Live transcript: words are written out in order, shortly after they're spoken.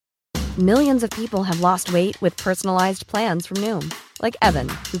Millions of people have lost weight with personalized plans from Noom. Like Evan,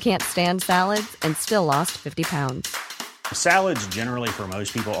 who can't stand salads and still lost 50 pounds. Salads generally for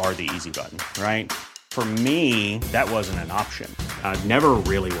most people are the easy button, right? For me, that wasn't an option. I never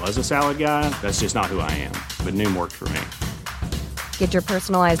really was a salad guy. That's just not who I am. But Noom worked for me. Get your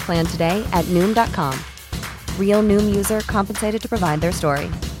personalized plan today at Noom.com. Real Noom user compensated to provide their story.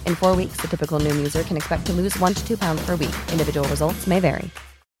 In 4 weeks, the typical Noom user can expect to lose 1 to 2 pounds per week. Individual results may vary.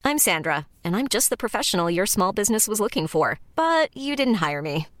 I'm Sandra, and I'm just the professional your small business was looking for. But you didn't hire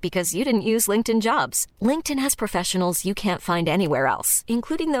me because you didn't use LinkedIn Jobs. LinkedIn has professionals you can't find anywhere else,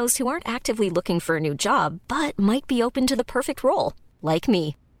 including those who aren't actively looking for a new job, but might be open to the perfect role, like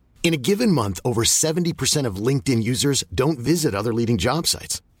me. In a given month, over 70% of LinkedIn users don't visit other leading job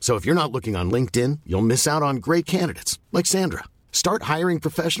sites. So if you're not looking on LinkedIn, you'll miss out on great candidates like Sandra. Start hiring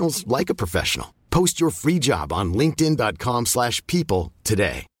professionals like a professional. Post your free job on linkedin.com/people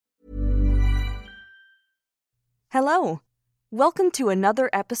today. Hello. Welcome to another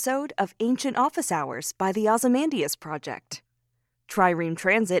episode of Ancient Office Hours by the Ozymandias Project. Trireme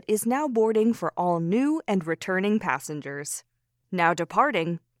Transit is now boarding for all new and returning passengers. Now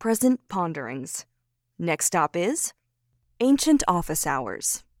departing, present ponderings. Next stop is Ancient Office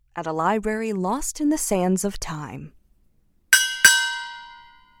Hours at a library lost in the sands of time.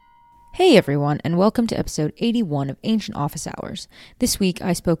 Hey everyone, and welcome to episode 81 of Ancient Office Hours. This week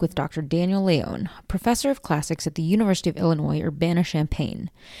I spoke with Dr. Daniel Leone, professor of classics at the University of Illinois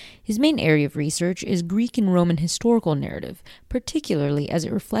Urbana-Champaign. His main area of research is Greek and Roman historical narrative, particularly as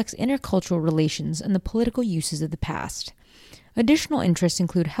it reflects intercultural relations and the political uses of the past. Additional interests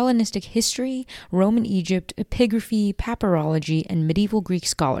include Hellenistic history, Roman Egypt, epigraphy, papyrology, and medieval Greek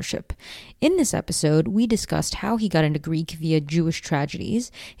scholarship. In this episode, we discussed how he got into Greek via Jewish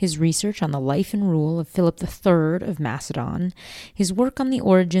tragedies, his research on the life and rule of Philip III of Macedon, his work on the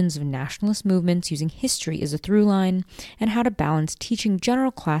origins of nationalist movements using history as a through line, and how to balance teaching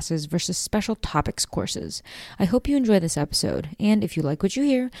general classes versus special topics courses. I hope you enjoy this episode, and if you like what you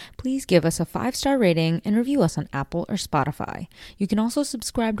hear, please give us a 5-star rating and review us on Apple or Spotify. You can also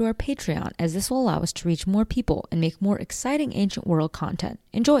subscribe to our Patreon, as this will allow us to reach more people and make more exciting ancient world content.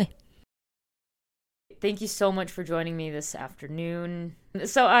 Enjoy! Thank you so much for joining me this afternoon.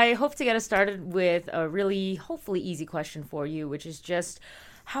 So I hope to get us started with a really, hopefully easy question for you, which is just,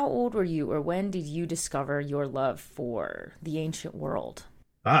 how old were you, or when did you discover your love for the ancient world?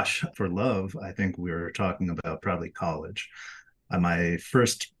 Gosh, for love, I think we were talking about probably college. My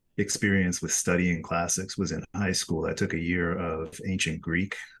first experience with studying classics was in high school. I took a year of ancient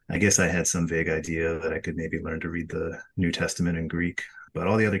Greek. I guess I had some vague idea that I could maybe learn to read the New Testament in Greek, but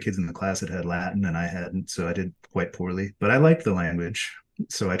all the other kids in the class had Latin and I hadn't, so I did quite poorly. But I liked the language,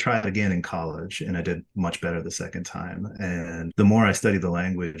 so I tried again in college and I did much better the second time. And the more I studied the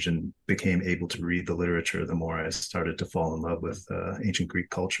language and became able to read the literature, the more I started to fall in love with ancient Greek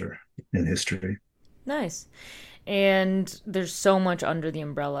culture and history. Nice. And there's so much under the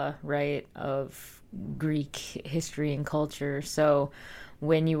umbrella, right, of Greek history and culture. So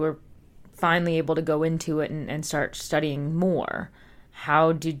when you were finally able to go into it and start studying more,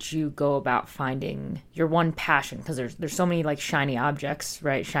 how did you go about finding your one passion? Because there's so many like shiny objects,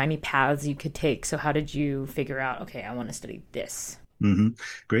 right? Shiny paths you could take. So how did you figure out, okay, I want to study this?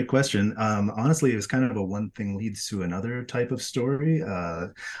 Great question. Honestly, it was kind of a one thing leads to another type of story.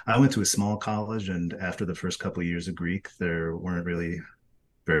 I went to a small college, and after the first couple of years of Greek, there weren't really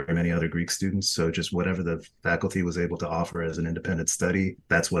very many other Greek students. So just whatever the faculty was able to offer as an independent study,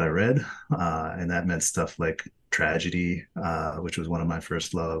 that's what I read. And that meant stuff like tragedy, which was one of my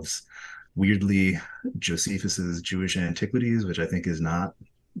first loves. Weirdly, Josephus's Jewish Antiquities, which I think is not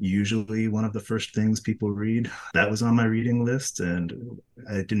usually one of the first things people read. That was on my reading list, and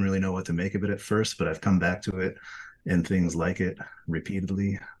I didn't really know what to make of it at first, but I've come back to it and things like it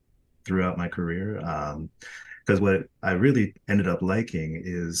repeatedly throughout my career. Because what I really ended up liking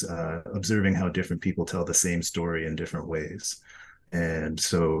is observing how different people tell the same story in different ways. And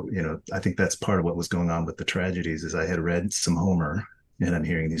so, I think that's part of what was going on with the tragedies is I had read some Homer, and I'm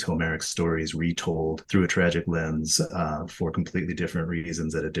hearing these Homeric stories retold through a tragic lens for completely different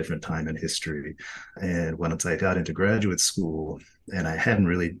reasons at a different time in history. And once I got into graduate school, and I hadn't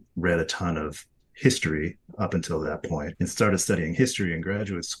really read a ton of history up until that point and started studying history in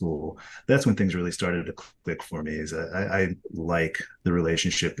graduate school, that's when things really started to click for me. Is I like the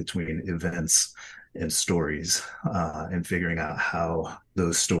relationship between events and stories and figuring out how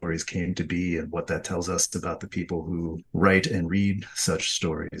those stories came to be and what that tells us about the people who write and read such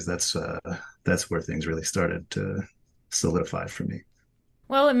stories. That's where things really started to solidify for me.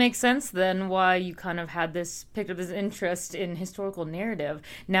 Well, it makes sense then why you kind of had picked up this interest in historical narrative.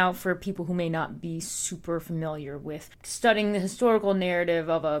 Now, for people who may not be super familiar with studying the historical narrative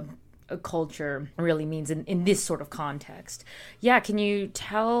of a culture really means in this sort of context. Yeah, can you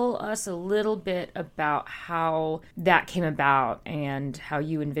tell us a little bit about how that came about and how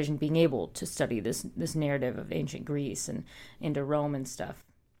you envisioned being able to study this narrative of ancient Greece and into Rome and stuff?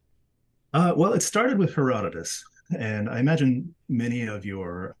 Well, it started with Herodotus. And I imagine many of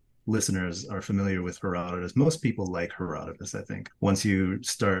your listeners are familiar with Herodotus. Most people like Herodotus, I think. Once you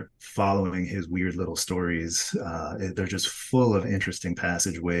start following his weird little stories, they're just full of interesting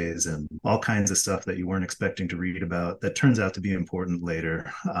passageways and all kinds of stuff that you weren't expecting to read about that turns out to be important later.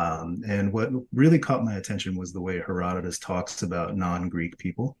 And what really caught my attention was the way Herodotus talks about non-Greek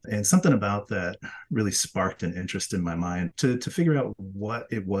people. And something about that really sparked an interest in my mind to figure out what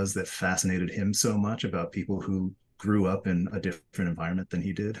it was that fascinated him so much about people who grew up in a different environment than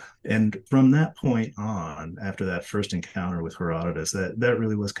he did. And from that point on, after that first encounter with Herodotus, that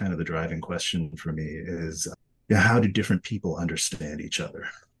really was kind of the driving question for me is, how do different people understand each other?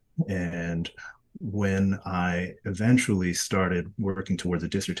 And when I eventually started working towards a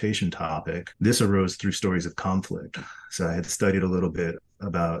dissertation topic, this arose through stories of conflict. So I had studied a little bit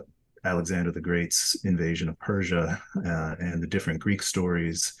about Alexander the Great's invasion of Persia and the different Greek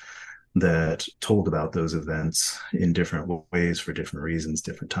stories that told about those events in different ways for different reasons,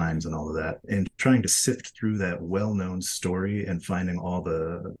 different times, and all of that. And trying to sift through that well-known story and finding all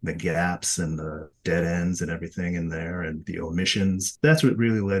the gaps and the dead ends and everything in there and the omissions. That's what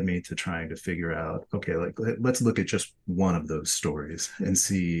really led me to trying to figure out, okay, let's look at just one of those stories and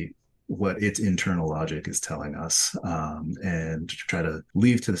see what its internal logic is telling us, and try to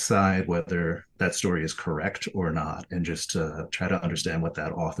leave to the side whether that story is correct or not, and just try to understand what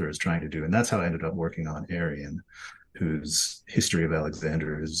that author is trying to do. And that's how I ended up working on Arrian, whose history of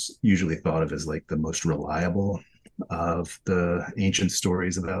Alexander is usually thought of as like the most reliable of the ancient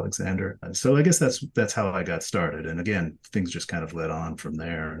stories of Alexander. So I guess that's how I got started. And again, things just kind of led on from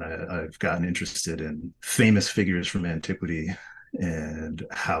there. And I've gotten interested in famous figures from antiquity and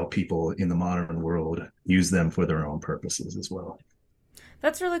how people in the modern world use them for their own purposes as well.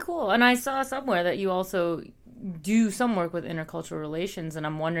 That's really cool. And I saw somewhere that you also do some work with intercultural relations. And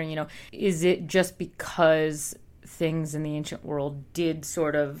I'm wondering, is it just because things in the ancient world did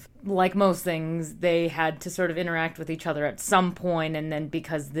sort of, like most things, they had to sort of interact with each other at some point, and then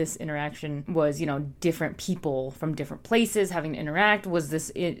because this interaction was, different people from different places having to interact, was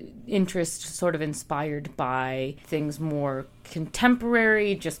this interest sort of inspired by things more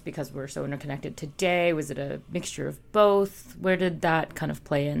contemporary, just because we're so interconnected today? Was it a mixture of both? Where did that kind of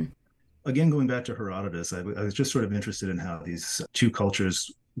play in? Again, going back to Herodotus, I was just sort of interested in how these two cultures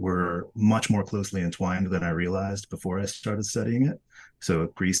were much more closely entwined than I realized before I started studying it. So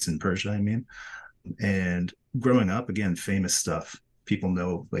Greece and Persia, I mean. And growing up, again, famous stuff. People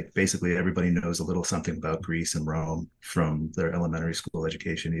know, like basically everybody knows a little something about Greece and Rome from their elementary school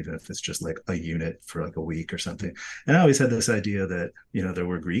education, even if it's just like a unit for like a week or something. And I always had this idea that, there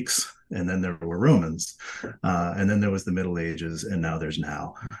were Greeks and then there were Romans, and then there was the Middle Ages, and now there's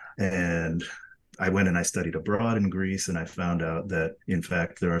now. And I went and I studied abroad in Greece, and I found out that, in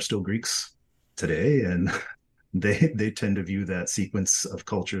fact, there are still Greeks today, and they tend to view that sequence of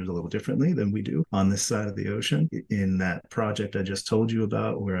cultures a little differently than we do on this side of the ocean. In that project I just told you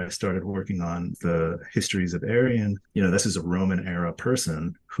about, where I started working on the histories of Arrian, this is a Roman era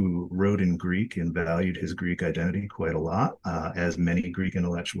person who wrote in Greek and valued his Greek identity quite a lot, as many Greek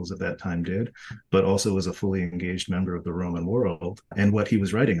intellectuals at that time did, but also was a fully engaged member of the Roman world. And what he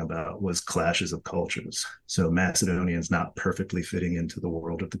was writing about was clashes of cultures. So Macedonians not perfectly fitting into the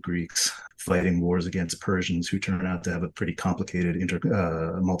world of the Greeks, fighting wars against Persians who turn out to have a pretty complicated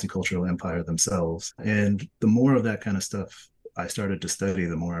multicultural empire themselves. And the more of that kind of stuff I started to study,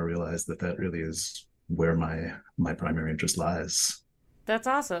 the more I realized that really is where my primary interest lies. That's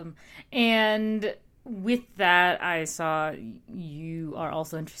awesome. And with that, I saw you are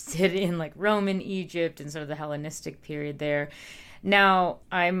also interested in like Roman Egypt and sort of the Hellenistic period there. Now,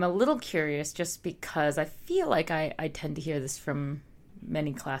 I'm a little curious just because I feel like I tend to hear this from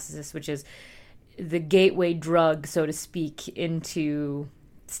many classicists, which is the gateway drug, so to speak, into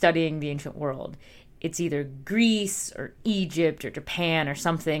studying the ancient world. It's either Greece or Egypt or Japan or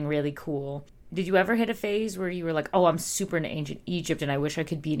something really cool. Did you ever hit a phase where you were like, oh, I'm super into ancient Egypt and I wish I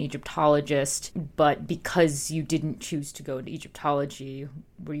could be an Egyptologist, but because you didn't choose to go into Egyptology,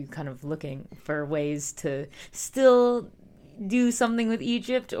 were you kind of looking for ways to still do something with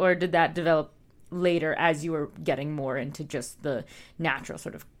Egypt, or did that develop later as you were getting more into just the natural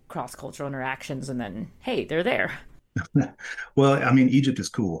sort of cross-cultural interactions and then, hey, they're there? Well, I mean, Egypt is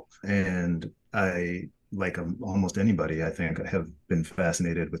cool, and like almost anybody, I think, have been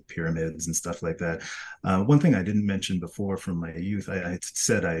fascinated with pyramids and stuff like that. One thing I didn't mention before from my youth, I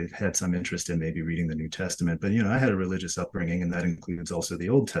said I had some interest in maybe reading the New Testament, but I had a religious upbringing, and that includes also the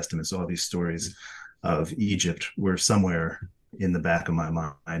Old Testament. So all these stories of Egypt were somewhere in the back of my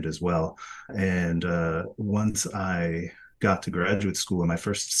mind as well. And once I got to graduate school, and my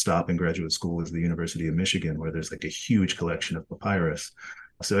first stop in graduate school was the University of Michigan, where there's like a huge collection of papyrus.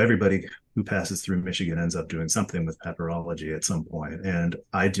 So everybody who passes through Michigan ends up doing something with papyrology at some point. And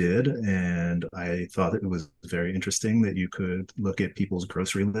I did. And I thought it was very interesting that you could look at people's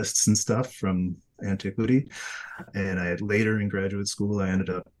grocery lists and stuff from antiquity. And I had later in graduate school, I ended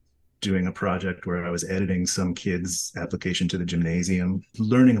up doing a project where I was editing some kid's application to the gymnasium.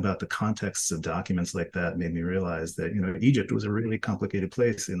 Learning about the contexts of documents like that made me realize that, Egypt was a really complicated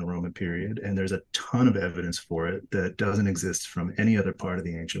place in the Roman period, and there's a ton of evidence for it that doesn't exist from any other part of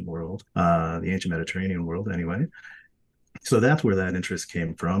the ancient world, the ancient Mediterranean world anyway. So that's where that interest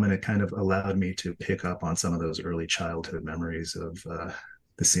came from, and it kind of allowed me to pick up on some of those early childhood memories of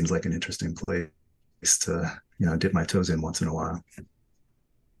this seems like an interesting place to, dip my toes in once in a while.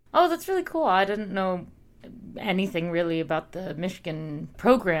 Oh, that's really cool. I didn't know anything really about the Michigan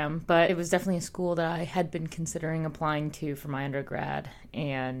program, but it was definitely a school that I had been considering applying to for my undergrad,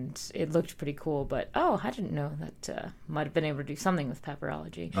 and it looked pretty cool. But I didn't know that might have been able to do something with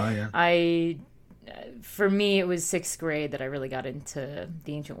papyrology. Oh, yeah. For me, it was sixth grade that I really got into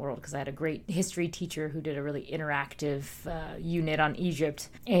the ancient world because I had a great history teacher who did a really interactive unit on Egypt.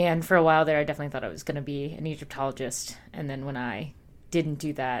 And for a while there, I definitely thought I was going to be an Egyptologist. And then when I didn't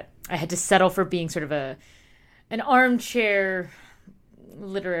do that, I had to settle for being sort of an armchair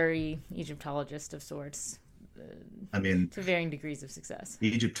literary Egyptologist of sorts. I mean, to varying degrees of success.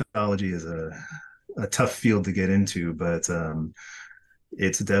 Egyptology is a tough field to get into, but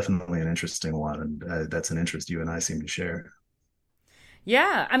it's definitely an interesting one, and that's an interest you and I seem to share.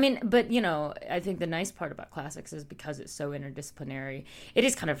 Yeah, I mean, but I think the nice part about classics is because it's so interdisciplinary, it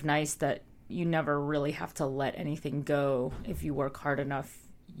is kind of nice that you never really have to let anything go. If you work hard enough,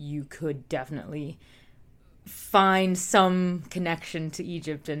 you could definitely find some connection to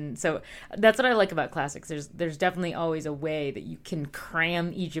Egypt. And so that's what I like about classics. There's definitely always a way that you can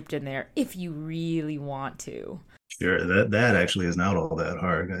cram Egypt in there if you really want to. Sure, that actually is not all that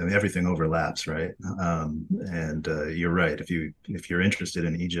hard. I mean, everything overlaps, right? And you're right. If you're interested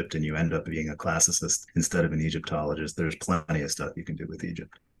in Egypt and you end up being a classicist instead of an Egyptologist, there's plenty of stuff you can do with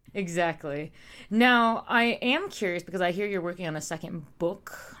Egypt. Exactly. Now, I am curious because I hear you're working on a second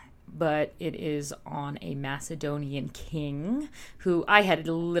book, but it is on a Macedonian king who I had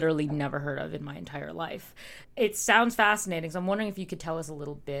literally never heard of in my entire life. It sounds fascinating, so I'm wondering if you could tell us a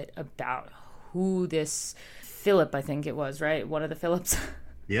little bit about who this Philip, I think it was, right? One of the Philips.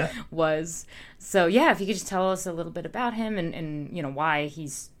 Yeah. was. So, yeah, if you could just tell us a little bit about him and why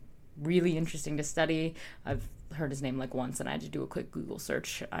he's really interesting to study. I've heard his name like once and I had to do a quick Google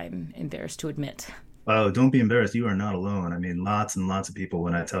search. I'm embarrassed to admit. Oh, don't be embarrassed. You are not alone. I mean, lots and lots of people,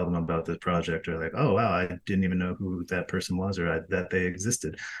 when I tell them about this project, are like, oh, wow, I didn't even know who that person was or that they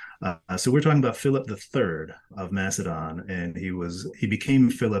existed. So we're talking about Philip III of Macedon, and he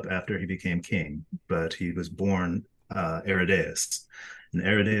became Philip after he became king, but he was born Aridaeus. And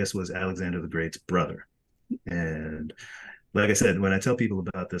Aridaeus was Alexander the Great's brother. And like I said, when I tell people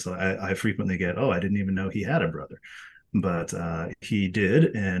about this, I frequently get, oh, I didn't even know he had a brother. But he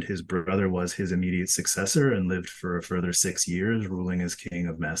did, and his brother was his immediate successor and lived for a further 6 years, ruling as king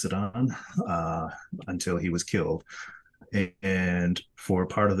of Macedon until he was killed. And for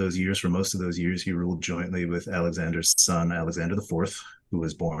part of those years, for most of those years, he ruled jointly with Alexander's son, Alexander IV, who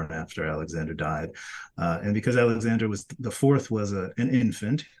was born after Alexander died. And because Alexander was the fourth was an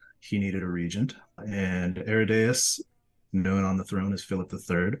infant, he needed a regent. And Aridaeus, known on the throne as Philip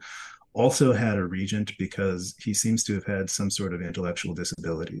III, also had a regent because he seems to have had some sort of intellectual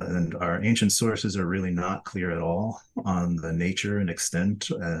disability. And our ancient sources are really not clear at all on the nature and extent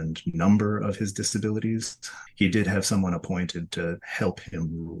and number of his disabilities. He did have someone appointed to help him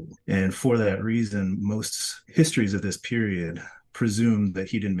rule. And for that reason, most histories of this period presume that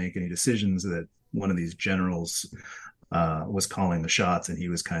he didn't make any decisions, that one of these generals was calling the shots and he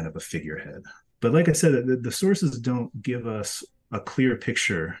was kind of a figurehead. But like I said, the sources don't give us a clear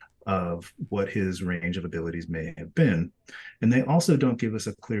picture of what his range of abilities may have been. And they also don't give us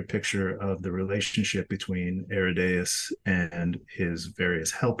a clear picture of the relationship between Aridaeus and his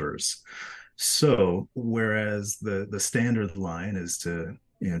various helpers. So whereas the standard line is to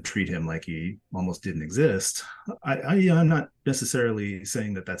treat him like he almost didn't exist, I'm not necessarily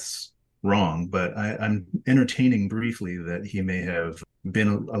saying that that's wrong, but I'm entertaining briefly that he may have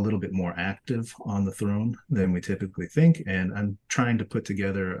been a little bit more active on the throne than we typically think. And I'm trying to put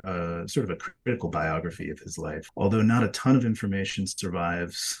together a sort of a critical biography of his life. Although not a ton of information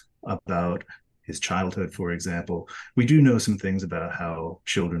survives about his childhood, for example, we do know some things about how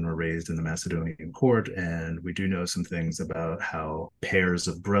children were raised in the Macedonian court, and we do know some things about how pairs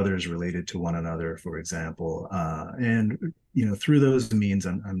of brothers related to one another, for example. And through those means,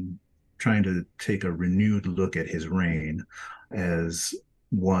 I'm trying to take a renewed look at his reign as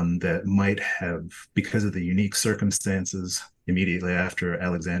one that might have, because of the unique circumstances immediately after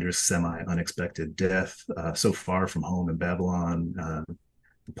Alexander's semi-unexpected death, so far from home in Babylon,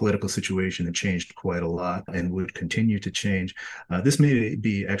 the political situation had changed quite a lot and would continue to change. This may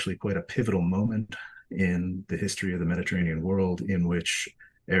be actually quite a pivotal moment in the history of the Mediterranean world, in which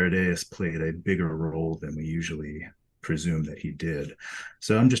Aridaeus played a bigger role than we usually presume that he did.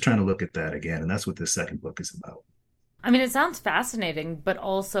 So I'm just trying to look at that again, and that's what this second book is about. I mean, it sounds fascinating, but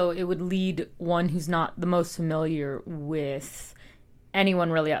also it would lead one who's not the most familiar with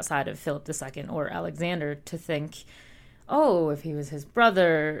anyone really outside of Philip II or Alexander to think, oh, if he was his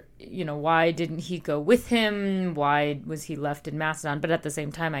brother, why didn't he go with him? Why was he left in Macedon? But at the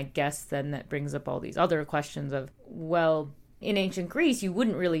same time, I guess then that brings up all these other questions of, well, in ancient Greece, you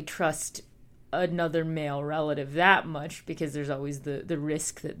wouldn't really trust another male relative that much because there's always the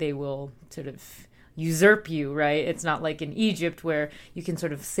risk that they will sort of usurp you, right? It's not like in Egypt where you can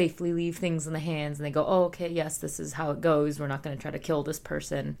sort of safely leave things in the hands and they go, oh, okay, yes, this is how it goes. We're not going to try to kill this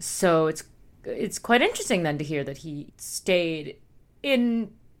person. So it's quite interesting then to hear that he stayed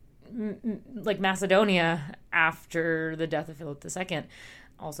in like Macedonia after the death of Philip II,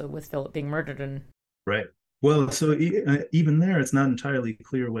 also with Philip being murdered. And right. Well, so even there, it's not entirely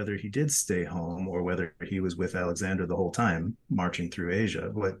clear whether he did stay home or whether he was with Alexander the whole time, marching through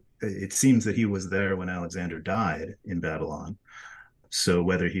Asia. But it seems that he was there when Alexander died in Babylon. So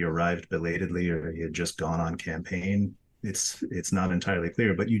whether he arrived belatedly or he had just gone on campaign, it's not entirely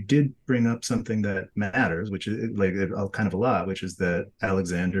clear. But you did bring up something that matters, which is like kind of a lot, which is that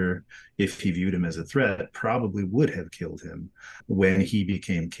Alexander, if he viewed him as a threat, probably would have killed him when he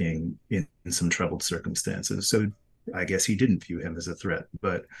became king in some troubled circumstances. So I guess he didn't view him as a threat.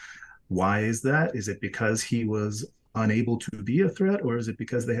 But why is that? Is it because he was unable to be a threat, or is it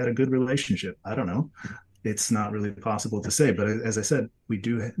because they had a good relationship? I don't know. It's not really possible to say. But as I said, we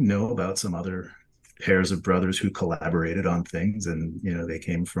do know about some other pairs of brothers who collaborated on things, and they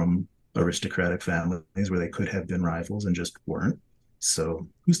came from aristocratic families where they could have been rivals and just weren't. So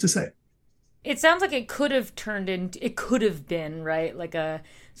who's to say? It sounds like it could have been, right, like a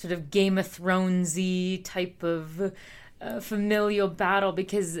sort of Game of Thrones-y type of familial battle,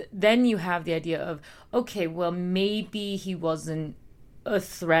 because then you have the idea of, okay, well, maybe he wasn't a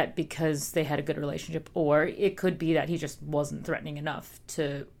threat because they had a good relationship, or it could be that he just wasn't threatening enough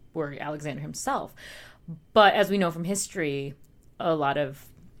to worry Alexander himself. But as we know from history, a lot of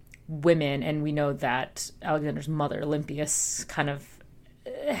women, and we know that Alexander's mother, Olympias, kind of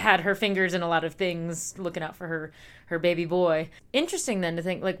had her fingers in a lot of things, looking out for her baby boy. Interesting then to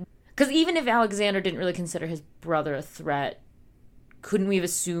think, like, because even if Alexander didn't really consider his brother a threat, couldn't we have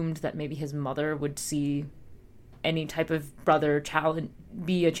assumed that maybe his mother would see any type of brother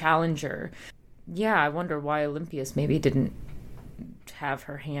be a challenger? Yeah, I wonder why Olympias maybe didn't have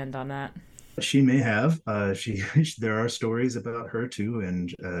her hand on that. She may have. There are stories about her too,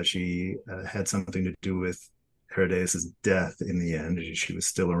 and she had something to do with Aridaeus's death in the end. She was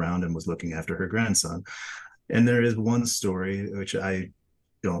still around and was looking after her grandson. And there is one story, which I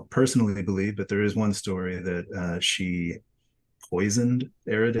don't personally believe, but there is one story that she poisoned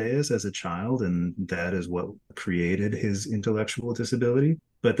Aridaeus as a child, and that is what created his intellectual disability.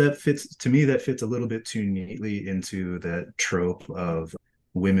 But that fits a little bit too neatly into that trope of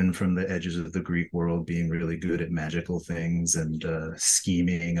women from the edges of the Greek world being really good at magical things and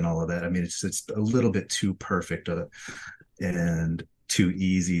scheming and all of that. I mean, it's a little bit too perfect and too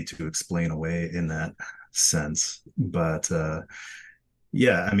easy to explain away in that sense. But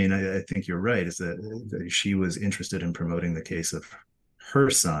yeah, I mean, I think you're right, is that she was interested in promoting the case of her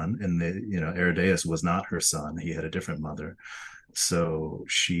son, and Aridaeus was not her son. He had a different mother. So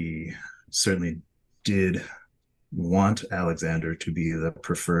she certainly did want Alexander to be the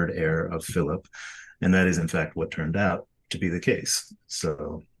preferred heir of Philip. And that is, in fact, what turned out to be the case.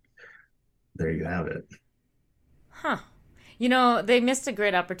 So there you have it. Huh. They missed a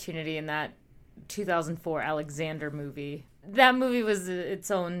great opportunity in that 2004 Alexander movie. That movie was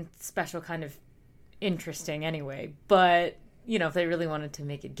its own special kind of interesting anyway. But, if they really wanted to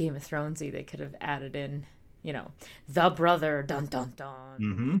make it Game of Thronesy, they could have added in the brother, dun dun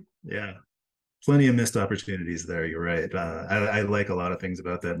dun. Yeah. Plenty of missed opportunities there. You're right. I like a lot of things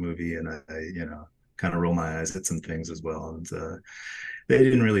about that movie, and kind of roll my eyes at some things as well. And they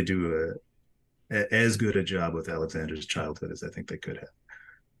didn't really do as good a job with Alexander's childhood as I think they could have.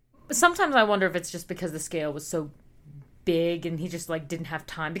 But sometimes I wonder if it's just because the scale was so big and he just didn't have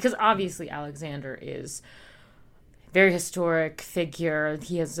time, because obviously Alexander is a very historic figure.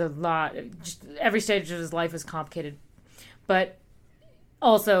 He has a lot, just every stage of his life is complicated, but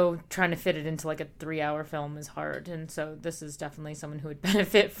also trying to fit it into a 3-hour film is hard. And so this is definitely someone who would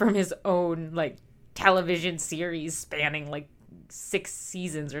benefit from his own television series spanning 6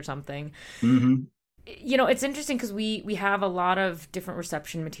 seasons or something. It's interesting because we have a lot of different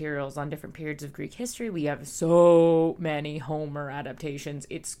reception materials on different periods of Greek history. We have so many Homer adaptations.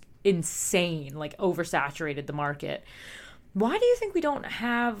 It's insane, oversaturated the market. Why do you think we don't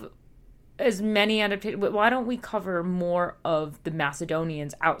have as many adaptations? Why don't we cover more of the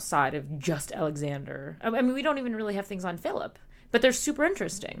Macedonians outside of just Alexander? I mean, we don't even really have things on Philip, but they're super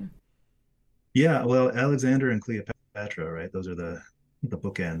interesting. Yeah, well, Alexander and Cleopatra, right? Those are the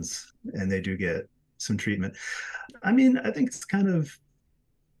bookends, and they do get some treatment. I mean, I think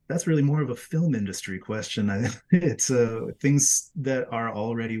that's really more of a film industry question. It's things that are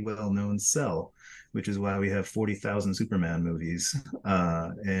already well known sell, which is why we have 40,000 Superman movies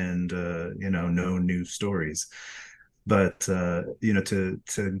and no new stories. But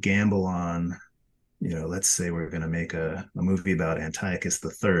to gamble on, let's say we're going to make a movie about Antiochus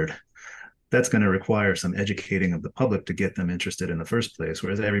III. That's going to require some educating of the public to get them interested in the first place,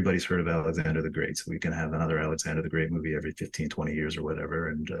 whereas everybody's heard of Alexander the Great, so we can have another Alexander the Great movie every 15, 20 years or whatever,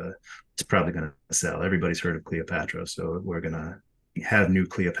 and it's probably going to sell. Everybody's heard of Cleopatra, so we're going to have new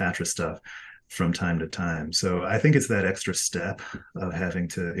Cleopatra stuff from time to time. So I think it's that extra step of having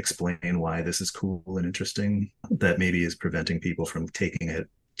to explain why this is cool and interesting that maybe is preventing people from taking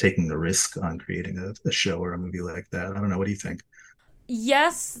the risk on creating a show or a movie like that. I don't know. What do you think?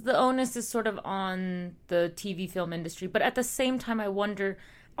 Yes, the onus is sort of on the TV film industry, but at the same time, I wonder,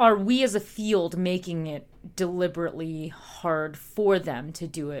 are we as a field making it deliberately hard for them to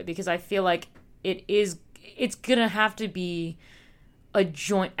do it? Because I feel like it's going to have to be a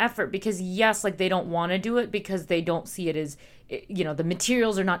joint effort, because yes, they don't want to do it because they don't see it as, the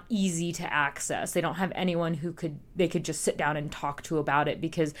materials are not easy to access. They don't have anyone they could just sit down and talk to about it,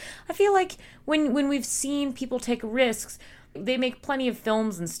 because I feel like when we've seen people take risks, they make plenty of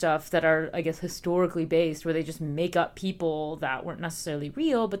films and stuff that are, I guess, historically based, where they just make up people that weren't necessarily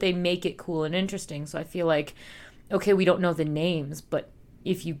real, but they make it cool and interesting. So I feel like, okay, we don't know the names, but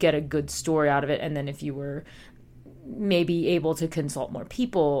if you get a good story out of it, and then if you were maybe able to consult more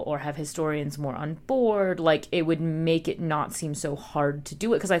people or have historians more on board, it would make it not seem so hard to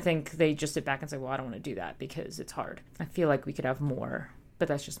do it. Because I think they just sit back and say, well, I don't want to do that because it's hard. I feel like we could have more, but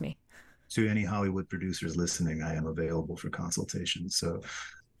that's just me. To any Hollywood producers listening, I am available for consultation. So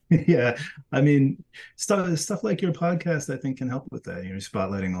yeah, I mean, stuff like your podcast, I think, can help with that.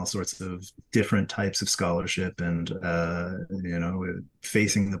 Spotlighting all sorts of different types of scholarship and,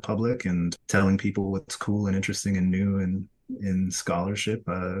 facing the public and telling people what's cool and interesting and new and in scholarship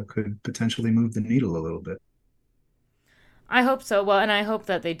could potentially move the needle a little bit. I hope so. Well, and I hope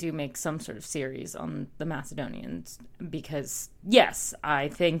that they do make some sort of series on the Macedonians, because yes, I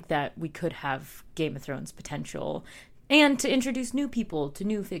think that we could have Game of Thrones potential, and to introduce new people to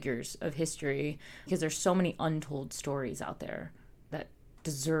new figures of history, because there's so many untold stories out there that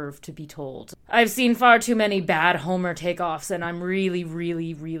deserve to be told. I've seen far too many bad Homer takeoffs, and I'm really,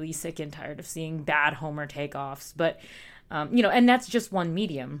 really, really sick and tired of seeing bad Homer takeoffs. But, and that's just one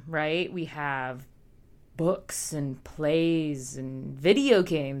medium, right? We have books and plays and video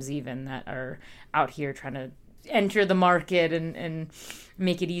games even that are out here trying to enter the market and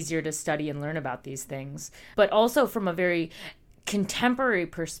make it easier to study and learn about these things. But also from a very contemporary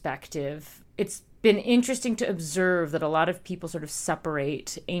perspective, it's been interesting to observe that a lot of people sort of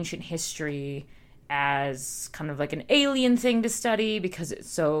separate ancient history as kind of an alien thing to study because it's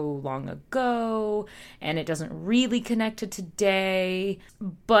so long ago and it doesn't really connect to today.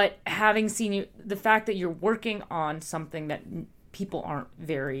 But having seen the fact that you're working on something that people aren't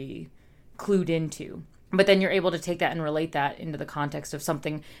very clued into, but then you're able to take that and relate that into the context of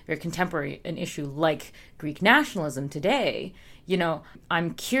something very contemporary, an issue like Greek nationalism today.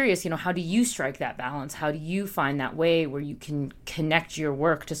 I'm curious, how do you strike that balance? How do you find that way where you can connect your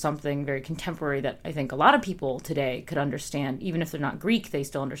work to something very contemporary that I think a lot of people today could understand? Even if they're not Greek, they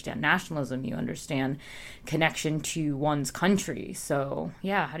still understand nationalism. You understand connection to one's country. So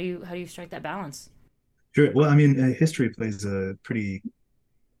yeah, how do you strike that balance? Sure. Well, I mean, history plays a pretty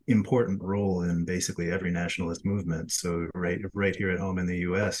important role in basically every nationalist movement. So right here at home in the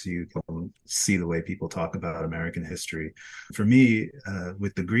US, you can see the way people talk about American history. For me,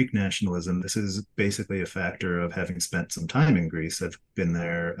 with the Greek nationalism, this is basically a factor of having spent some time in Greece. I've been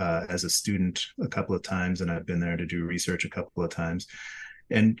there as a student a couple of times, and I've been there to do research a couple of times.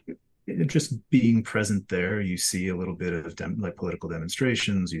 And just being present there, you see a little bit of like political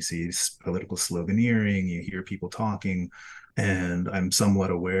demonstrations, you see political sloganeering, you hear people talking, and I'm somewhat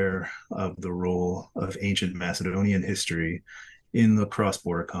aware of the role of ancient Macedonian history in the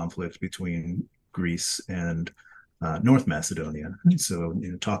cross-border conflict between Greece and North Macedonia. So,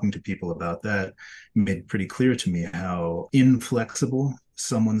 talking to people about that made it pretty clear to me how inflexible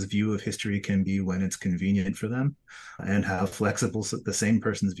someone's view of history can be when it's convenient for them, and how flexible the same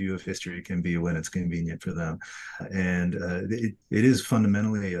person's view of history can be when it's convenient for them. And it is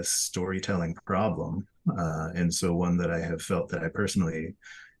fundamentally a storytelling problem. And so one that I have felt that I personally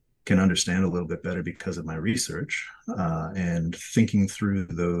can understand a little bit better because of my research, and thinking through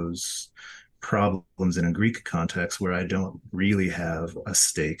those problems in a Greek context where I don't really have a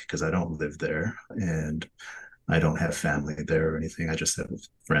stake because I don't live there and I don't have family there or anything. I just have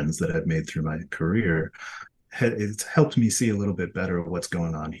friends that I've made through my career. It's helped me see a little bit better what's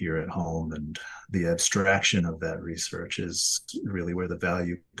going on here at home, and the abstraction of that research is really where the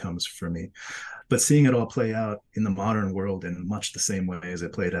value comes for me. But seeing it all play out in the modern world in much the same way as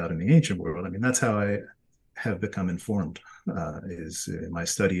it played out in the ancient world, I mean, that's how I have become informed, is my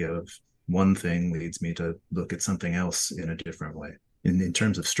study of one thing leads me to look at something else in a different way. In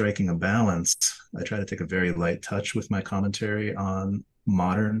terms of striking a balance, I try to take a very light touch with my commentary on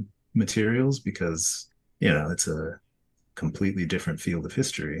modern materials because, it's a completely different field of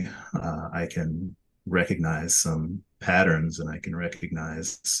history. I can recognize some patterns and I can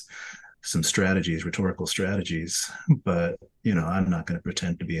recognize some strategies, rhetorical strategies, but, I'm not going to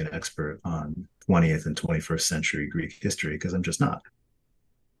pretend to be an expert on 20th and 21st century Greek history because I'm just not.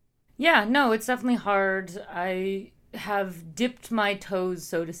 Yeah, no, it's definitely hard. I have dipped my toes,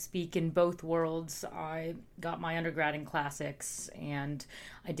 so to speak, in both worlds. I got my undergrad in classics, and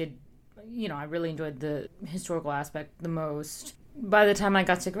I did, I really enjoyed the historical aspect the most. By the time I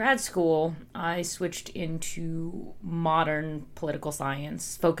got to grad school, I switched into modern political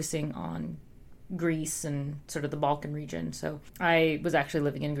science, focusing on Greece and sort of the Balkan region. So I was actually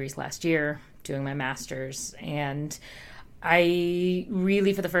living in Greece last year, doing my master's, and I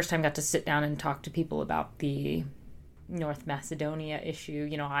really, for the first time, got to sit down and talk to people about the North Macedonia issue.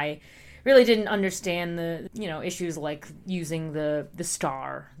 I really didn't understand the, issues like using the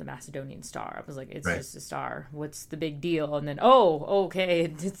star, the Macedonian star. I was like, it's just a star. What's the big deal? And then, okay,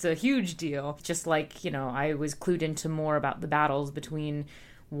 it's a huge deal. Just like, I was clued into more about the battles between,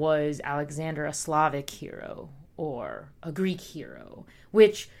 was Alexander a Slavic hero or a Greek hero?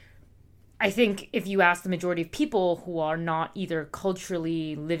 Which I think if you ask the majority of people who are not either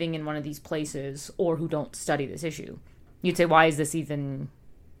culturally living in one of these places or who don't study this issue, you'd say, why is this even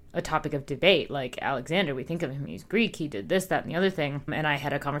a topic of debate? Like, Alexander, we think of him, he's Greek, he did this, that, and the other thing. And I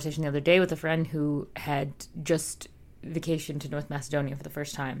had a conversation the other day with a friend who had just vacationed to North Macedonia for the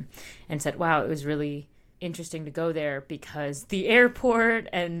first time and said, wow, it was really interesting to go there because the airport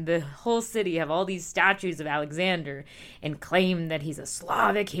and the whole city have all these statues of Alexander and claim that he's a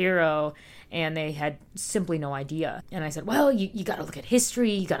Slavic hero, and they had simply no idea. And I said, well, you got to look at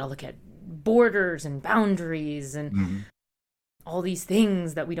history, you got to look at borders and boundaries and all these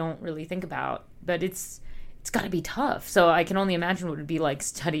things that we don't really think about, but it's got to be tough. So I can only imagine what it would be like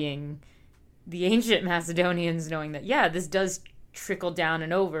studying the ancient Macedonians, knowing that, yeah, this does trickle down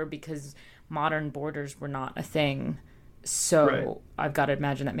and over because modern borders were not a thing. So I've got to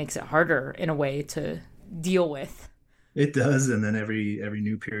imagine that makes it harder in a way to deal with. It does. And then every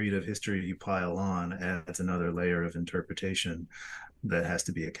new period of history you pile on adds another layer of interpretation that has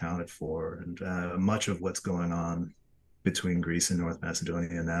to be accounted for. And much of what's going on between Greece and North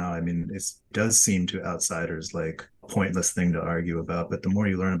Macedonia now, I mean, it does seem to outsiders like a pointless thing to argue about. But the more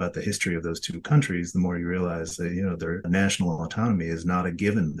you learn about the history of those two countries, the more you realize that, their national autonomy is not a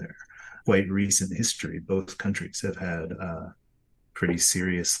given there. Quite recent history, both countries have had pretty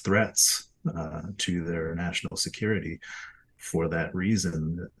serious threats to their national security. For that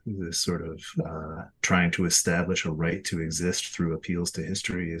reason, this sort of trying to establish a right to exist through appeals to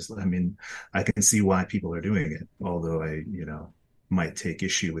history is, I mean, I can see why people are doing it, although I, might take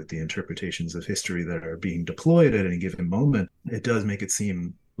issue with the interpretations of history that are being deployed at any given moment. It does make it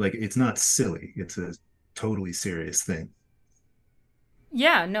seem like it's not silly. It's a totally serious thing.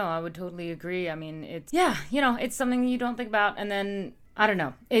 Yeah, no, I would totally agree. I mean, it's something you don't think about. And then, I don't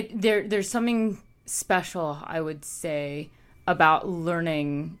know, there's something special, I would say, about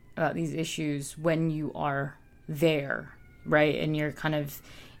learning about these issues when you are there, right? And you're kind of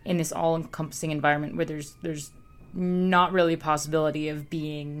in this all-encompassing environment where there's not really a possibility of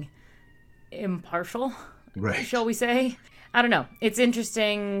being impartial, right? Shall we say? I don't know. It's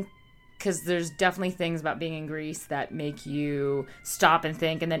interesting because there's definitely things about being in Greece that make you stop and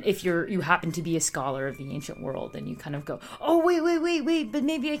think. And then if you happen to be a scholar of the ancient world, then you kind of go, oh, wait, but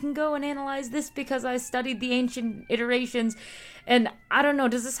maybe I can go and analyze this because I studied the ancient iterations. And I don't know,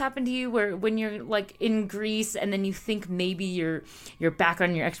 does this happen to you where when you're like in Greece and then you think maybe your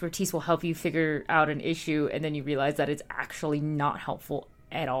background, your expertise will help you figure out an issue, and then you realize that it's actually not helpful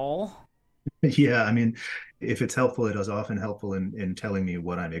at all? Yeah, I mean, if it's helpful, it is often helpful in telling me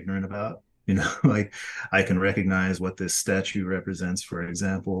what I'm ignorant about. Like I can recognize what this statue represents, for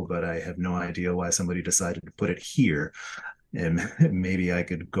example, but I have no idea why somebody decided to put it here. And maybe I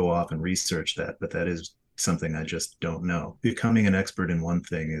could go off and research that, but that is something I just don't know. Becoming an expert in one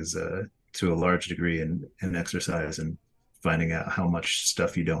thing is, to a large degree, an exercise in finding out how much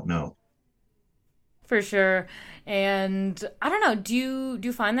stuff you don't know. For sure. And I don't know, do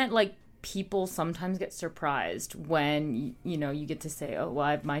you find that like people sometimes get surprised when you get to say, oh, well,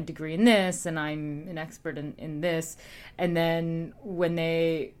 I have my degree in this and I'm an expert in this, and then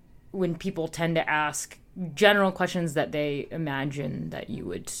when people tend to ask general questions that they imagine that you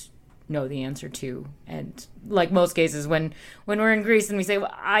would know the answer to, and like most cases when we're in Greece and we say,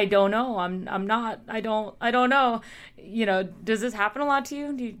 well, I don't know, I don't know, does this happen a lot to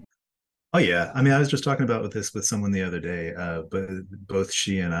you? Oh yeah, I mean, I was just talking about this with someone the other day, but both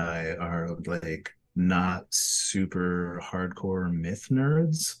she and I are like not super hardcore myth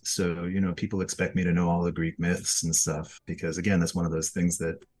nerds. So, people expect me to know all the Greek myths and stuff because, again, that's one of those things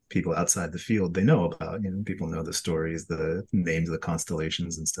that people outside the field, they know about. People know the stories, the names of the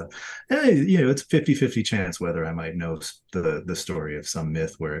constellations and stuff. And, it's 50-50 chance whether I might know the story of some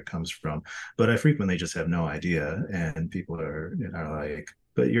myth, where it comes from. But I frequently just have no idea, and people are like,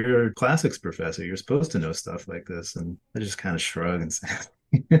 but you're a classics professor, you're supposed to know stuff like this. And I just kind of shrug and say,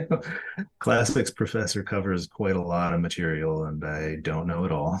 classics professor covers quite a lot of material and I don't know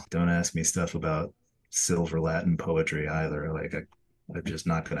it all. Don't ask me stuff about Silver Latin poetry either. Like I'm just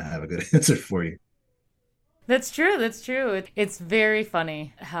not going to have a good answer for you. That's true. It's very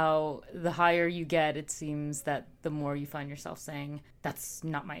funny how the higher you get, it seems that the more you find yourself saying, that's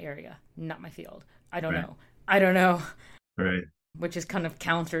not my area, not my field. I don't know. Right. Which is kind of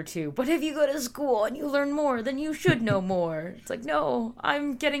counter to, but if you go to school and you learn more, then you should know more. It's like, no,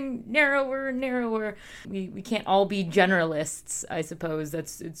 I'm getting narrower and narrower. We can't all be generalists, I suppose.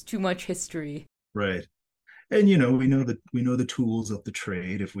 It's too much history. Right. And we know the tools of the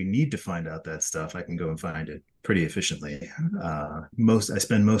trade. If we need to find out that stuff, I can go and find it pretty efficiently. I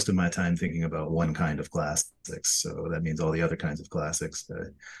spend most of my time thinking about one kind of classics, so that means all the other kinds of classics I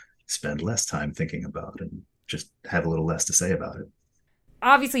spend less time thinking about and just have a little less to say about it.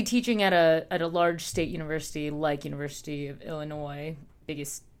 Obviously, teaching at a large state university like University of Illinois,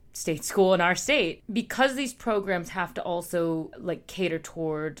 biggest state school in our state, because these programs have to also like cater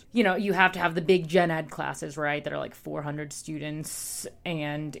toward, you have to have the big gen ed classes, right, that are like 400 students,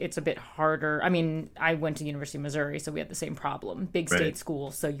 and it's a bit harder. I mean, I went to University of Missouri, so we had the same problem, big state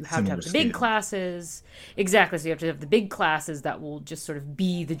school, so you have to have the big classes. Exactly, so you have to have the big classes that will just sort of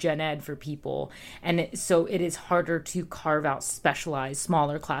be the gen ed for people, and so it is harder to carve out specialized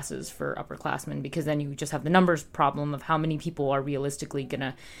smaller classes for upperclassmen, because then you just have the numbers problem of how many people are realistically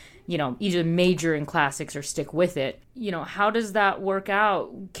gonna either major in classics or stick with it. How does that work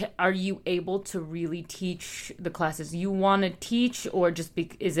out? Are you able to really teach the classes you want to teach, or just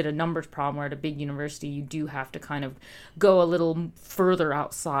is it a numbers problem where at a big university you do have to kind of go a little further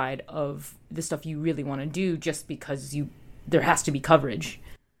outside of the stuff you really want to do just because there has to be coverage?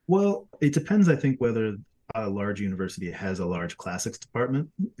 Well, it depends, I think, whether a large university has a large classics department,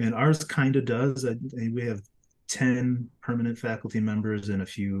 and ours kind of does. We have 10 permanent faculty members and a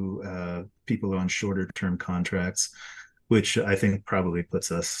few people on shorter term contracts, which I think probably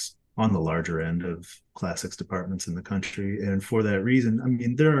puts us on the larger end of classics departments in the country. And for that reason, I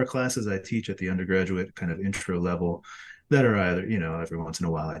mean, there are classes I teach at the undergraduate kind of intro level that are either, every once in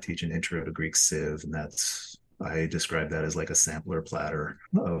a while I teach an intro to Greek Civ, and I describe that as like a sampler platter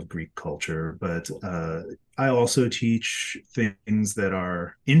of Greek culture. But I also teach things that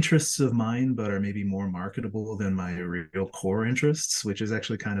are interests of mine, but are maybe more marketable than my real core interests, which is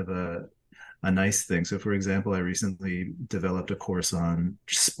actually kind of a nice thing. So, for example, I recently developed a course on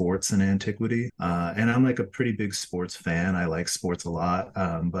sports and antiquity. And I'm like a pretty big sports fan. I like sports a lot,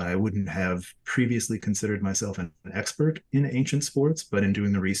 but I wouldn't have previously considered myself an expert in ancient sports. But in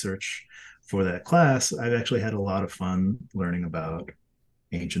doing the research for that class, I've actually had a lot of fun learning about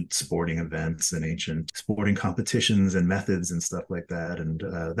ancient sporting events and ancient sporting competitions and methods and stuff like that. And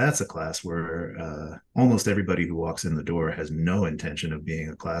that's a class where almost everybody who walks in the door has no intention of being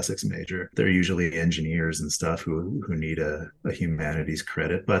a classics major. They're usually engineers and stuff who need a humanities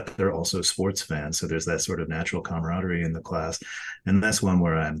credit, but they're also sports fans. So there's that sort of natural camaraderie in the class. And that's one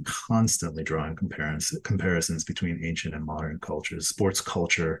where I'm constantly drawing comparisons between ancient and modern cultures. Sports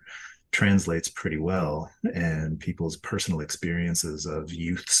culture translates pretty well, and people's personal experiences of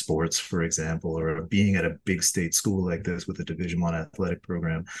youth sports, for example, or being at a big state school like this with a Division I athletic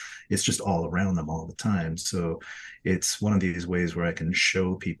program, it's just all around them all the time. So it's one of these ways where I can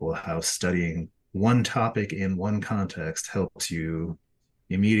show people how studying one topic in one context helps you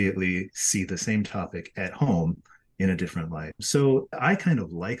immediately see the same topic at home in a different light. So I kind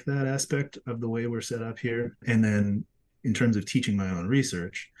of like that aspect of the way we're set up here. And then in terms of teaching my own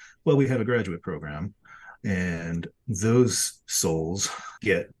research, well, we have a graduate program, and those souls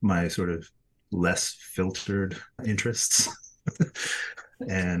get my sort of less filtered interests.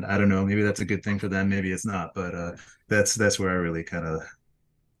 And I don't know, maybe that's a good thing for them, maybe it's not, but that's where I really kind of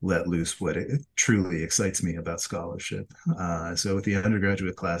let loose what it truly excites me about scholarship. So with the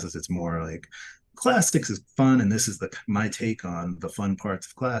undergraduate classes, it's more like classics is fun, and this is my take on the fun parts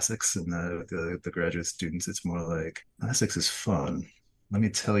of classics. And the graduate students, it's more like classics is fun. Let me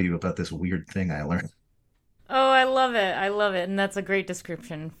tell you about this weird thing I learned. Oh, I love it. I love it. And that's a great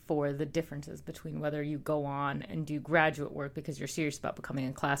description for the differences between whether you go on and do graduate work because you're serious about becoming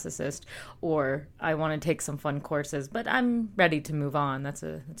a classicist, or I want to take some fun courses, but I'm ready to move on. That's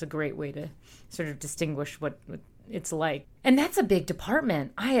a great way to sort of distinguish what it's like. And that's a big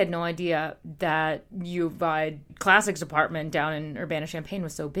department. I had no idea that U of I classics department down in Urbana-Champaign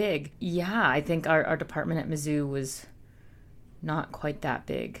was so big. Yeah, I think our department at Mizzou was not quite that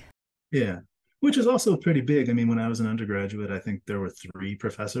big. Yeah, which is also pretty big. I mean, when I was an undergraduate, I think there were 3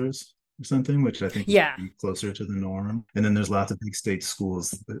 professors or something, which I think is closer to the norm. And then there's lots of big state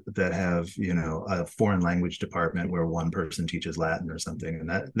schools that have, a foreign language department where one person teaches Latin or something.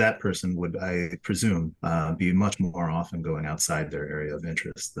 And that person would, I presume, be much more often going outside their area of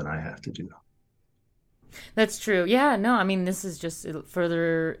interest than I have to do. That's true. Yeah, no, I mean, this is just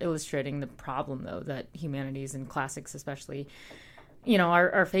further illustrating the problem, though, that humanities and classics especially,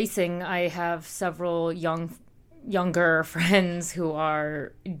 are facing. I have several younger friends who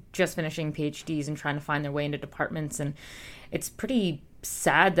are just finishing PhDs and trying to find their way into departments. And it's pretty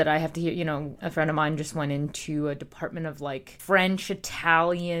sad that I have to hear, a friend of mine just went into a department of like French,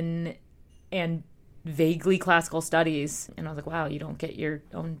 Italian, and vaguely classical studies. And I was like, wow, you don't get your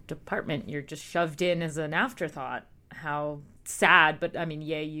own department. You're just shoved in as an afterthought. How sad. But I mean,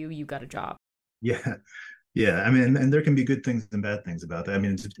 yay, you got a job. Yeah. Yeah, I mean, and there can be good things and bad things about that. I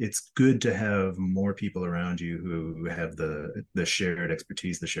mean, it's good to have more people around you who have the shared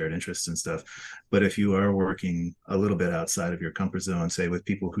expertise, the shared interests and stuff. But if you are working a little bit outside of your comfort zone, say with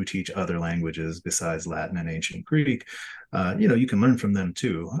people who teach other languages besides Latin and ancient Greek, you can learn from them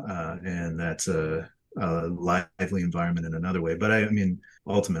too. And that's a lively environment in another way. But I mean,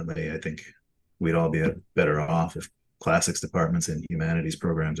 ultimately, I think we'd all be better off if classics departments and humanities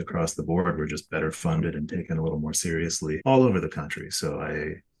programs across the board were just better funded and taken a little more seriously all over the country. So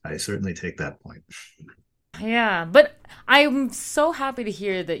I certainly take that point. Yeah, but I'm so happy to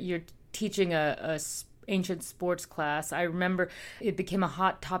hear that you're teaching a ancient sports class. I remember it became a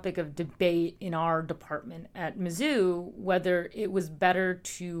hot topic of debate in our department at Mizzou, whether it was better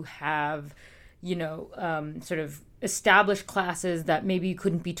to have, sort of established classes that maybe you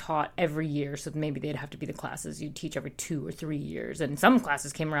couldn't be taught every year. So maybe they'd have to be the classes you teach every 2 or 3 years. And some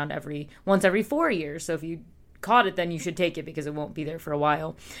classes came around once every 4 years. So if you caught it, then you should take it because it won't be there for a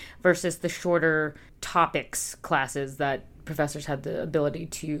while, versus the shorter topics classes that professors had the ability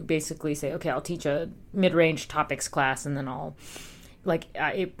to basically say, okay, I'll teach a mid-range topics class and then I'll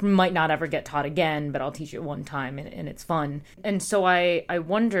it might not ever get taught again, but I'll teach it one time and it's fun. And so I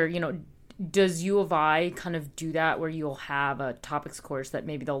wonder, does U of I kind of do that where you'll have a topics course that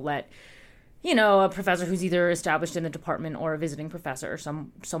maybe they'll let, a professor who's either established in the department or a visiting professor or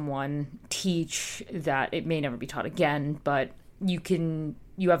someone teach that it may never be taught again, but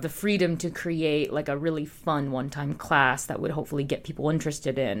you have the freedom to create like a really fun one-time class that would hopefully get people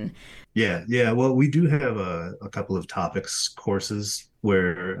interested in. Yeah. Well, we do have a couple of topics courses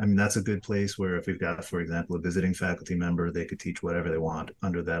where, I mean, that's a good place where if we've got, for example, a visiting faculty member, they could teach whatever they want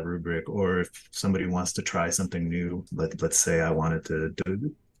under that rubric. Or if somebody wants to try something new, let's say I wanted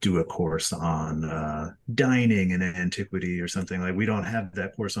to do a course on dining in antiquity or something. Like, we don't have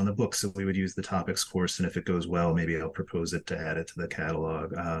that course on the book, so we would use the topics course, and if it goes well, maybe I'll propose it to add it to the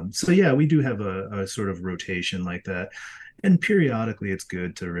catalog. So yeah, we do have a sort of rotation like that, and periodically it's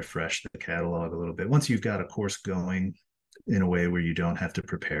good to refresh the catalog a little bit once you've got a course going in a way where you don't have to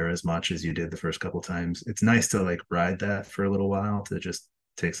prepare as much as you did the first couple times. It's nice to like ride that for a little while to just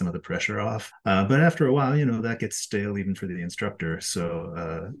take some of the pressure off. But after a while, that gets stale even for the instructor.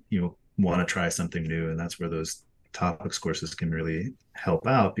 So you want to try something new, and that's where those topics courses can really help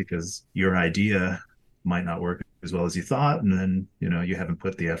out, because your idea might not work as well as you thought, and then you haven't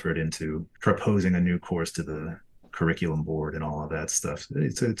put the effort into proposing a new course to the curriculum board and all of that stuff.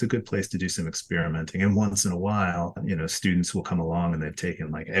 It's a good place to do some experimenting. And once in a while, students will come along and they've taken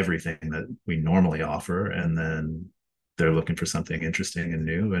like everything that we normally offer, and then they're looking for something interesting and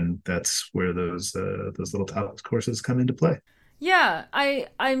new, and that's where those little topics courses come into play. Yeah,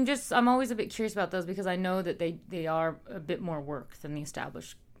 I'm always a bit curious about those, because I know that they are a bit more work than the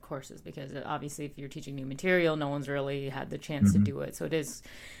established courses, because obviously if you're teaching new material, no one's really had the chance to do it. So it is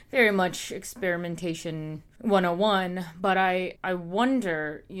very much experimentation 101. But I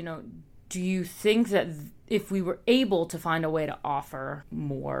wonder, do you think that if we were able to find a way to offer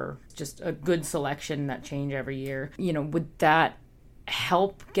more, just a good selection that change every year, would that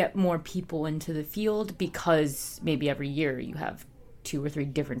help get more people into the field? Because maybe every year you have 2 or 3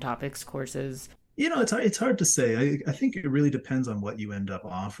 different topics courses. It's hard to say. I think it really depends on what you end up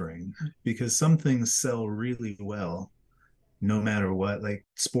offering, because some things sell really well no matter what. Like,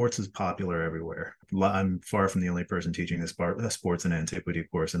 sports is popular everywhere. I'm far from the only person teaching a sports and antiquity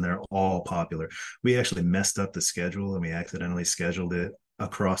course, and they're all popular. We actually messed up the schedule, and we accidentally scheduled it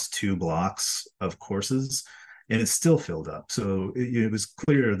across 2 blocks of courses, and it's still filled up. So it was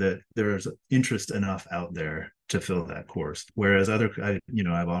clear that there's interest enough out there to fill that course. Whereas I've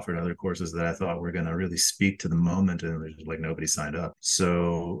offered other courses that I thought were going to really speak to the moment, and there's like nobody signed up.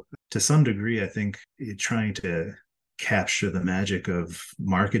 So to some degree, I think trying to capture the magic of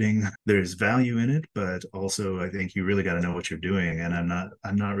marketing, there's value in it, but also I think you really got to know what you're doing. And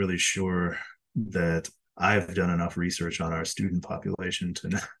I'm not really sure that I've done enough research on our student population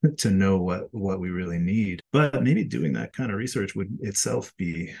to know what we really need. But maybe doing that kind of research would itself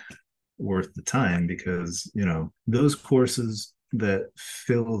be worth the time, because those courses that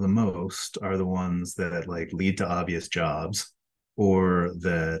fill the most are the ones that like lead to obvious jobs, or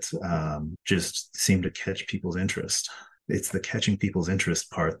that just seem to catch people's interest. It's the catching people's interest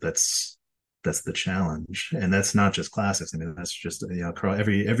part that's the challenge. And that's not just classics. I mean, that's just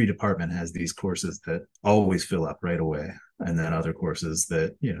every department has these courses that always fill up right away, and then other courses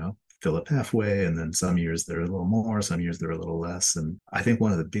that fill up halfway, and then some years they're a little more, some years they're a little less. And I think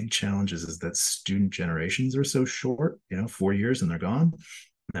one of the big challenges is that student generations are so short, 4 years and they're gone,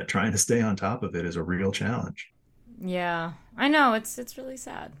 that trying to stay on top of it is a real challenge. Yeah, I know, it's really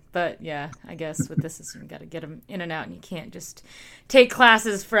sad. But yeah, I guess with this system, you got to get them in and out, and you can't just take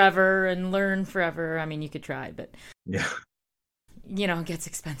classes forever and learn forever. I mean, you could try, but yeah, it gets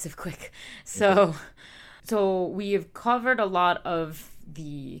expensive quick. So we have covered a lot of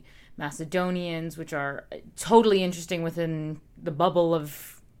the Macedonians, which are totally interesting within the bubble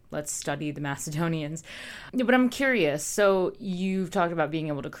of let's study the Macedonians. But I'm curious. So you've talked about being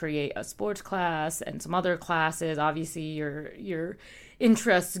able to create a sports class and some other classes. Obviously, your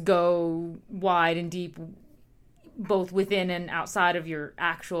interests go wide and deep, both within and outside of your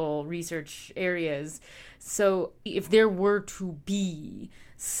actual research areas. So if there were to be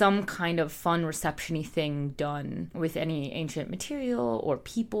some kind of fun reception-y thing done with any ancient material or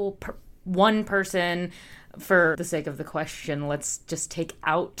people, one person, for the sake of the question, let's just take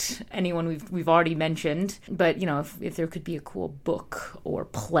out anyone we've already mentioned. But, if there could be a cool book or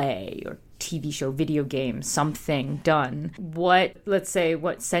play or TV show, video game, something done, what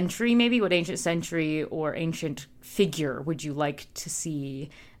century, maybe what ancient century or ancient figure would you like to see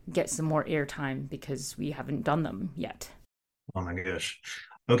get some more airtime, because we haven't done them yet? Oh my gosh.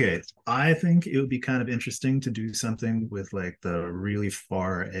 Okay, I think it would be kind of interesting to do something with like the really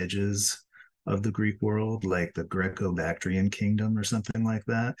far edges of the Greek world, like the Greco-Bactrian kingdom or something like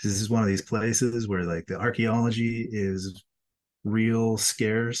that. This is one of these places where like the archaeology is real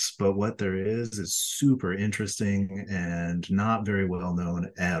scarce, but what there is super interesting and not very well known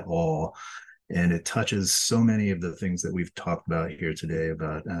at all. And it touches so many of the things that we've talked about here today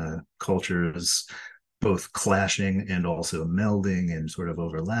about cultures both clashing and also melding and sort of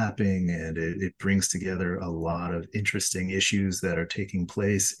overlapping. And it brings together a lot of interesting issues that are taking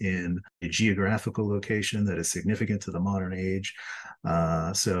place in a geographical location that is significant to the modern age.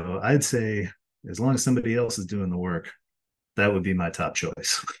 So I'd say as long as somebody else is doing the work, That would be my top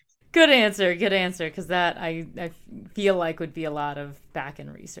choice. Good answer, because that I feel like would be a lot of back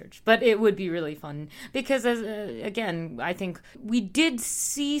end research, but it would be really fun because as again, I think we did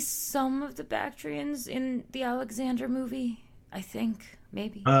see some of the Bactrians in the Alexander movie. I think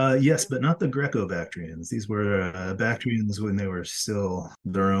maybe. Yes, but not the Greco-Bactrians. These were Bactrians when they were still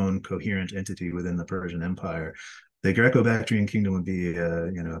their own coherent entity within the Persian Empire. The Greco-Bactrian kingdom would be,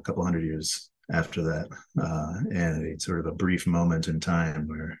 a couple hundred years after that, and it's sort of a brief moment in time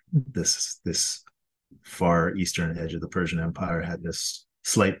where this far eastern edge of the Persian Empire had this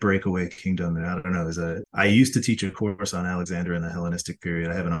slight breakaway kingdom. And I don't know, I used to teach a course on Alexander in the Hellenistic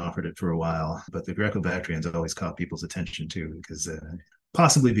period. I haven't offered it for a while, but the Greco-Bactrians always caught people's attention too, because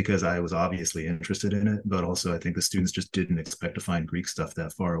possibly because I was obviously interested in it, but also I think the students just didn't expect to find Greek stuff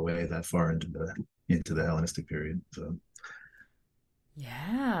that far away, that far into the Hellenistic period. So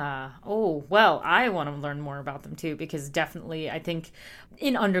yeah. Oh, well, I want to learn more about them too, because definitely I think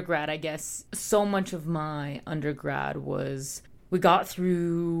in undergrad, I guess, so much of my undergrad was we got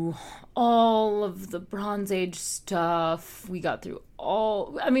through all of the Bronze Age stuff. We got through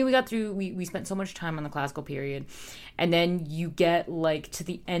we spent so much time on the classical period. And then you get like to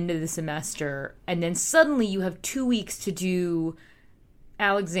the end of the semester, and then suddenly you have 2 weeks to do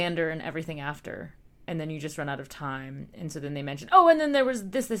Alexander and everything after. And then you just run out of time. And so then they mention, oh, and then there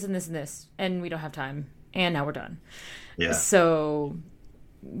was this, and this, and we don't have time. And now we're done. yeah. So,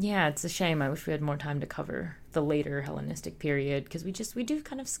 yeah, it's a shame. I wish we had more time to cover the later Hellenistic period, because we do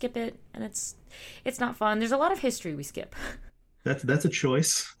kind of skip it, and it's not fun. There's a lot of history we skip. That's a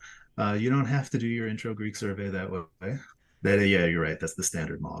choice. You don't have to do your intro Greek survey that way. Yeah, you're right. That's the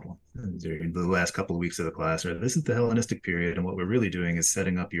standard model. The last couple of weeks of the class this is the Hellenistic period, and what we're really doing is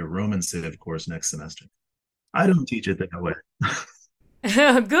setting up your Roman Civ course next semester. I don't teach it that way.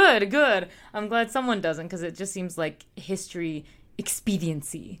 Good. I'm glad someone doesn't, because it just seems like history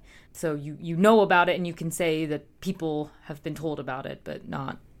expediency. So you know about it, and you can say that people have been told about it, but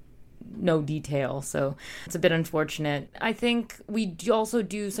no detail. So it's a bit unfortunate. I think we also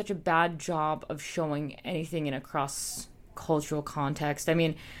do such a bad job of showing anything in a cross-cultural context. I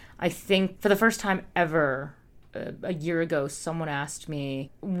mean, I think for the first time ever, a year ago, someone asked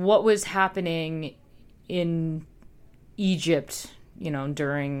me what was happening in Egypt,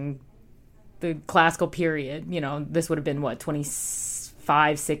 during the classical period. This would have been,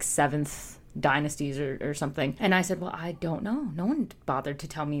 25, 6, 7th dynasties or something. And I said, well, I don't know. No one bothered to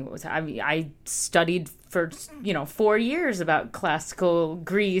tell me what was happening. I studied for 4 years about classical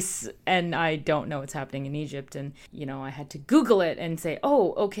Greece, and I don't know what's happening in Egypt. And I had to Google it and say,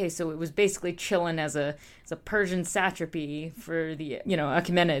 oh, okay, so it was basically chilling as a Persian satrapy for the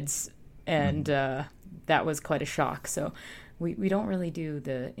Achaemenids, and that was quite a shock. So we don't really do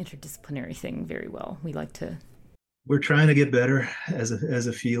the interdisciplinary thing very well. We like to. We're trying to get better as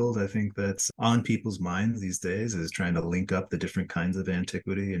a field. I think that's on people's minds these days, is trying to link up the different kinds of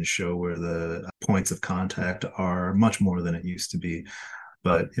antiquity and show where the points of contact are, much more than it used to be.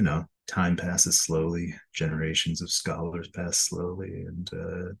 But, time passes slowly. Generations of scholars pass slowly. And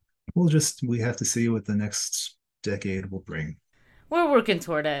we have to see what the next decade will bring. We're working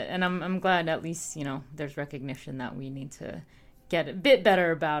toward it. And I'm glad at least, there's recognition that we need to get a bit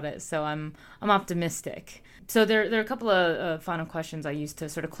better about it. So I'm optimistic. So there are a couple of final questions I used to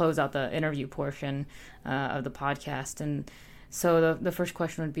sort of close out the interview portion of the podcast. And so the first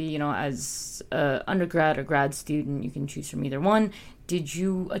question would be, as an undergrad or grad student, you can choose from either one. Did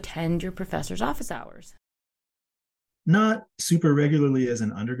you attend your professor's office hours? Not super regularly as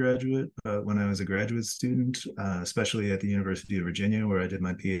an undergraduate, but when I was a graduate student, especially at the University of Virginia, where I did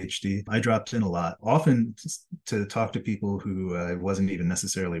my PhD, I dropped in a lot, often to talk to people who I wasn't even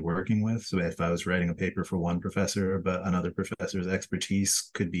necessarily working with. So if I was writing a paper for one professor, but another professor's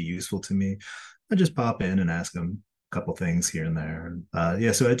expertise could be useful to me, I'd just pop in and ask them a couple things here and there.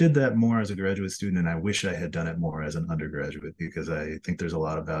 So I did that more as a graduate student, and I wish I had done it more as an undergraduate, because I think there's a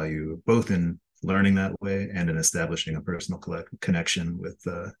lot of value both in learning that way and in establishing a personal connection with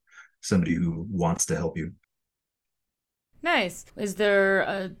somebody who wants to help you. Nice. Is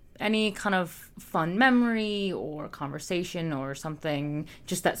there any kind of fun memory or conversation or something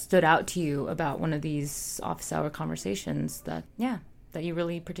just that stood out to you about one of these office hour conversations that you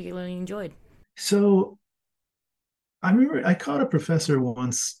really particularly enjoyed? So I remember I caught a professor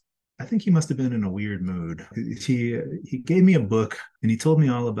once. I think he must have been in a weird mood. He gave me a book, and he told me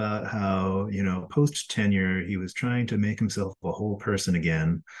all about how, post tenure, he was trying to make himself a whole person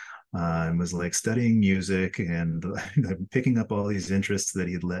again, and was like studying music and picking up all these interests that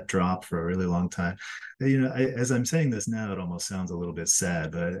he'd let drop for a really long time. As I'm saying this now, it almost sounds a little bit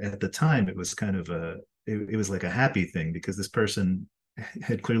sad, but at the time it was kind of it was like a happy thing because this person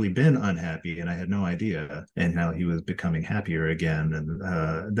had clearly been unhappy and I had no idea, and now he was becoming happier again. And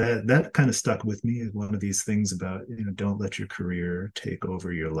that kind of stuck with me as one of these things about, don't let your career take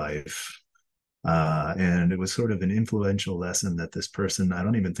over your life. And it was sort of an influential lesson that this person, I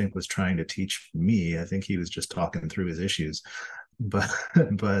don't even think was trying to teach me. I think he was just talking through his issues, but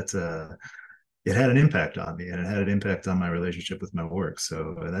it had an impact on me, and it had an impact on my relationship with my work.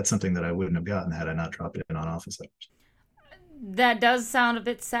 So that's something that I wouldn't have gotten had I not dropped in on office hours. That does sound a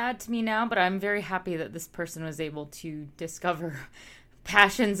bit sad to me now, but I'm very happy that this person was able to discover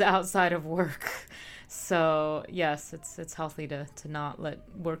passions outside of work. So yes, it's healthy to not let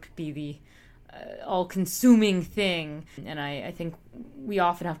work be the all-consuming thing. And I think we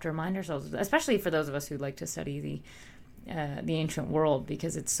often have to remind ourselves, especially for those of us who like to study the ancient world,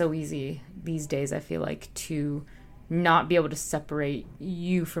 because it's so easy these days, I feel like, to not be able to separate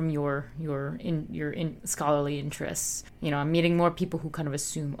you from your scholarly interests. I'm meeting more people who kind of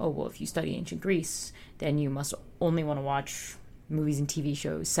assume, oh, well, if you study ancient Greece, then you must only want to watch movies and TV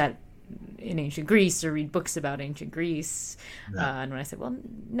shows set in ancient Greece or read books about ancient Greece. Yeah. And when I said, well,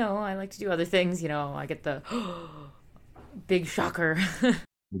 no, I like to do other things, I get the big shocker. It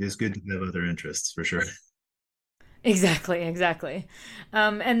is good to have other interests, for sure. Exactly.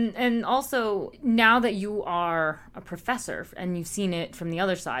 And also, now that you are a professor and you've seen it from the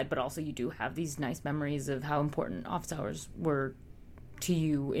other side, but also you do have these nice memories of how important office hours were to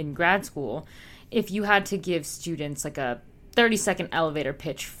you in grad school, if you had to give students like a 30-second elevator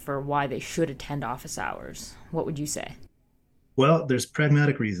pitch for why they should attend office hours, what would you say? Well, there's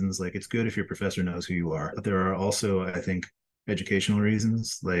pragmatic reasons. Like, it's good if your professor knows who you are. But there are also, I think, educational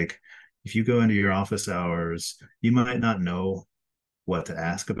reasons. Like, if you go into your office hours, you might not know what to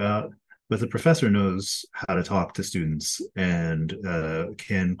ask about, but the professor knows how to talk to students and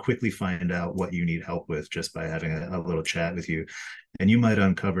can quickly find out what you need help with just by having a little chat with you. And you might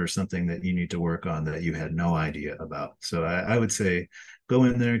uncover something that you need to work on that you had no idea about. So I would say go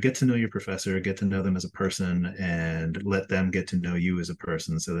in there, get to know your professor, get to know them as a person, and let them get to know you as a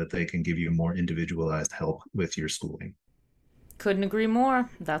person so that they can give you more individualized help with your schooling. Couldn't agree more.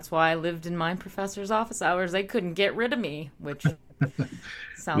 That's why I lived in my professor's office hours. They couldn't get rid of me, which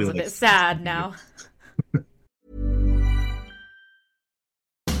sounds a bit sad now.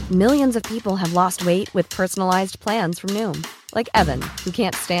 Millions of people have lost weight with personalized plans from Noom. Like Evan, who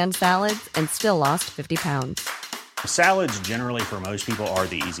can't stand salads and still lost 50 pounds. Salads generally for most people are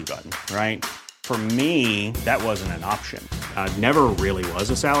the easy button, right? For me, that wasn't an option. I never really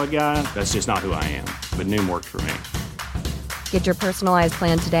was a salad guy. That's just not who I am. But Noom worked for me. Get your personalized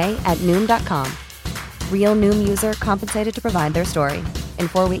plan today at Noom.com. Real Noom user compensated to provide their story. In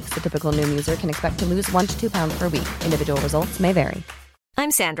 4 weeks, the typical Noom user can expect to lose 1 to 2 pounds per week. Individual results may vary.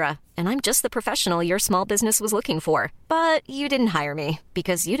 I'm Sandra, and I'm just the professional your small business was looking for. But you didn't hire me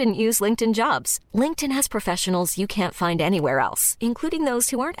because you didn't use LinkedIn Jobs. LinkedIn has professionals you can't find anywhere else, including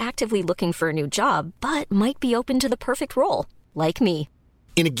those who aren't actively looking for a new job, but might be open to the perfect role, like me.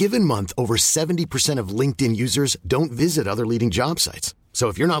 In a given month, over 70% of LinkedIn users don't visit other leading job sites. So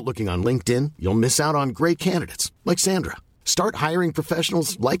if you're not looking on LinkedIn, you'll miss out on great candidates like Sandra. Start hiring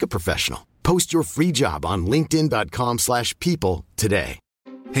professionals like a professional. Post your free job on linkedin.com/people today.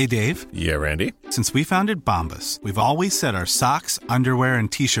 Hey, Dave. Yeah, Randy. Since we founded Bombas, we've always said our socks, underwear,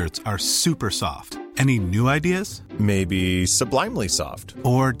 and T-shirts are super soft. Any new ideas? Maybe sublimely soft.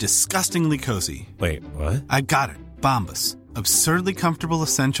 Or disgustingly cozy. Wait, what? I got it. Bombas. Absurdly comfortable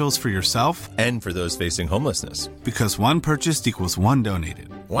essentials for yourself and for those facing homelessness. Because one purchased equals one donated.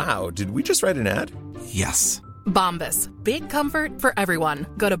 Wow, did we just write an ad? Yes. Bombas. Big comfort for everyone.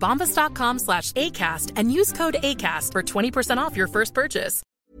 Go to bombas.com/ACAST and use code ACAST for 20% off your first purchase.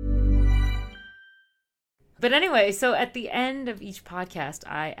 But anyway, so at the end of each podcast,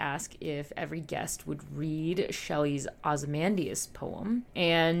 I ask if every guest would read Shelley's Ozymandias poem.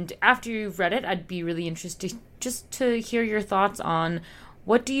 And after you've read it, I'd be really interested just to hear your thoughts on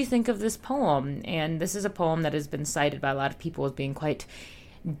what do you think of this poem. And this is a poem that has been cited by a lot of people as being quite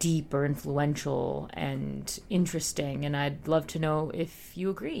deep or influential and interesting. And I'd love to know if you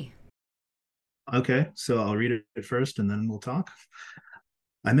agree. Okay, so I'll read it first and then we'll talk.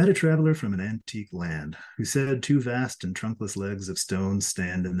 I met a traveler from an antique land who said 2 vast and trunkless legs of stone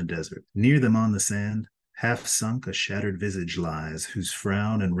stand in the desert. Near them on the sand, half sunk, a shattered visage lies, whose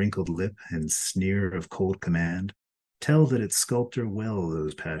frown and wrinkled lip and sneer of cold command tell that its sculptor well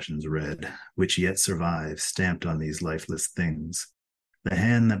those passions read, which yet survive, stamped on these lifeless things. The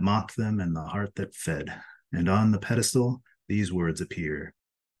hand that mocked them and the heart that fed, and on the pedestal these words appear.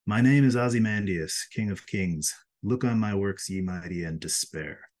 My name is Ozymandias, King of Kings. Look on my works, ye mighty, and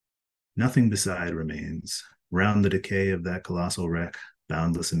despair. Nothing beside remains. Round the decay of that colossal wreck,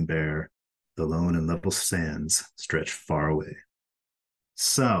 boundless and bare, the lone and level sands stretch far away.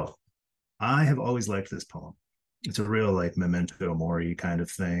 So, I have always liked this poem. It's a real like memento mori kind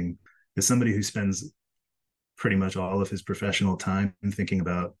of thing. As somebody who spends pretty much all of his professional time thinking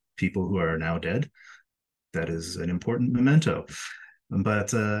about people who are now dead, that is an important memento.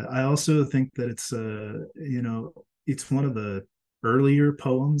 But I also think that it's one of the earlier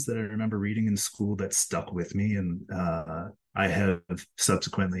poems that I remember reading in school that stuck with me, and I have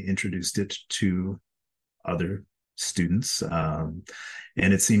subsequently introduced it to other students, and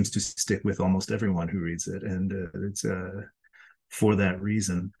it seems to stick with almost everyone who reads it, and it's for that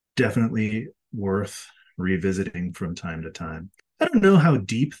reason definitely worth revisiting from time to time. I don't know how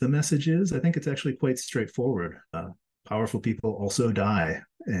deep the message is. I think it's actually quite straightforward. Powerful people also die,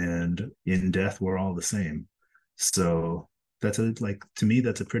 and in death we're all the same. So that's to me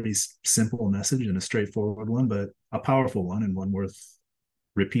that's a pretty simple message and a straightforward one, but a powerful one, and one worth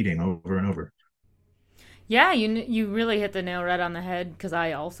repeating over and over. Yeah, you really hit the nail right on the head, because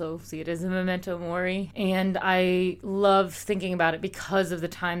I also see it as a memento mori, and I love thinking about it because of the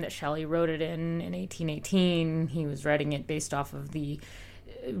time that Shelley wrote it in 1818. He was writing it based off of the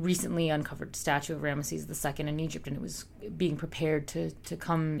recently uncovered statue of Ramesses II in Egypt, and it was being prepared to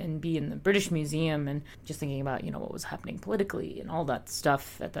come and be in the British Museum, and just thinking about, what was happening politically and all that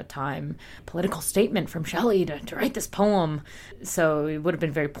stuff at that time. Political statement from Shelley to write this poem. So it would have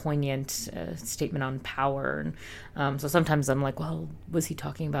been very poignant, statement on power. And so sometimes I'm like, well, was he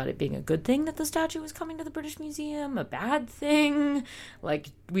talking about it being a good thing that the statue was coming to the British Museum? A bad thing? Like,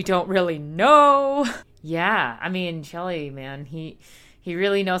 we don't really know. Yeah, I mean, Shelley, man, he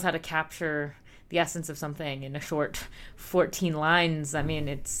really knows how to capture the essence of something in a short 14 lines. I mean,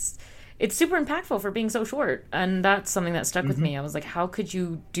 it's super impactful for being so short. And that's something that stuck with me. I was like, how could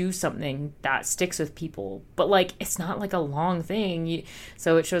you do something that sticks with people? But, like, it's not like a long thing.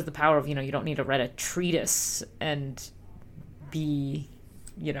 So it shows the power of, you don't need to write a treatise and be,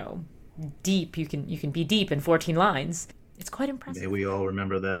 deep. You can be deep in 14 lines. It's quite impressive. May we all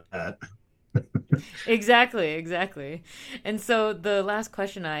remember that. Exactly. And so the last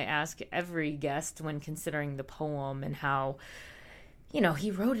question I ask every guest when considering the poem and how,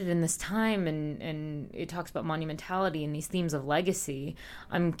 he wrote it in this time, and it talks about monumentality and these themes of legacy.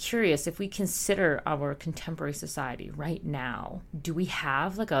 I'm curious, if we consider our contemporary society right now, do we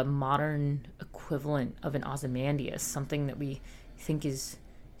have like a modern equivalent of an Ozymandias, something that we think is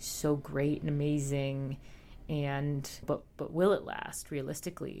so great and amazing, but will it last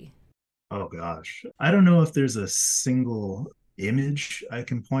realistically? Oh gosh. I don't know if there's a single image I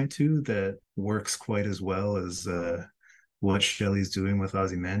can point to that works quite as well as what Shelley's doing with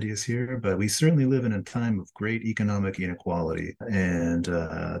Ozymandias here, but we certainly live in a time of great economic inequality, and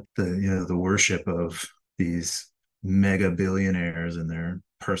the worship of these mega billionaires and their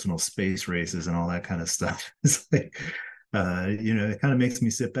personal space races and all that kind of stuff. It's like, it kind of makes me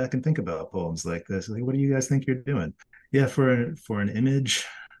sit back and think about poems like this. Like, what do you guys think you're doing? Yeah, for an image,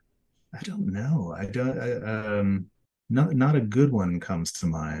 I don't know. Not a good one comes to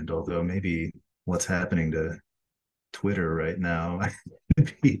mind, although maybe what's happening to Twitter right now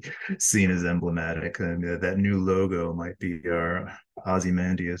might be seen as emblematic. And that new logo might be our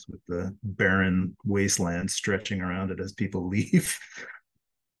Ozymandias with the barren wasteland stretching around it as people leave.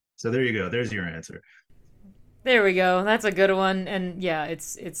 So there you go. There's your answer. There we go. That's a good one. And yeah,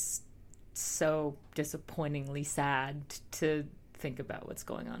 it's so disappointingly sad to think about what's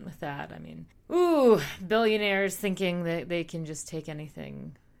going on with that. I mean, billionaires thinking that they can just take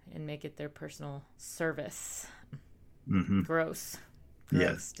anything and make it their personal service. Mm-hmm. Gross.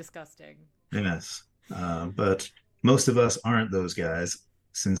 Yes. Disgusting. Yes. But most of us aren't those guys,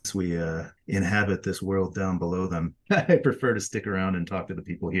 since we inhabit this world down below them. I prefer to stick around and talk to the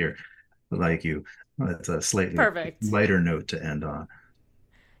people here like you. That's a slightly lighter note to end on.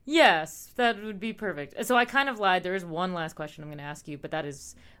 Yes, that would be perfect. So I kind of lied. There is one last question I'm going to ask you, but that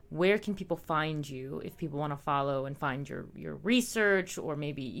is, where can people find you if people want to follow and find your research, or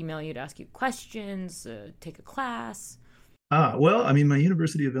maybe email you to ask you questions, take a class? Well, I mean, my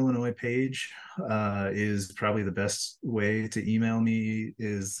University of Illinois page is probably the best way to email me,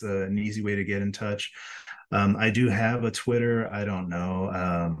 is an easy way to get in touch. I do have a Twitter. I don't know.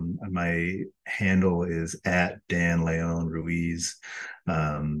 My handle is @DanLeonRuiz.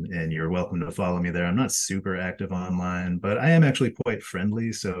 And you're welcome to follow me there. I'm not super active online, but I am actually quite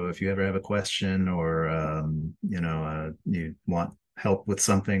friendly. So if you ever have a question, or, you want help with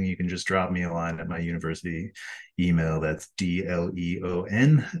something, you can just drop me a line at my university email. That's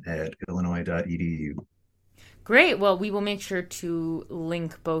DLEON@illinois.edu. Great. Well, we will make sure to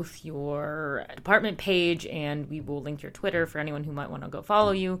link both your department page and we will link your Twitter for anyone who might want to go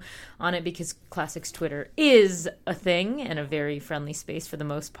follow you on it, because Classics Twitter is a thing and a very friendly space for the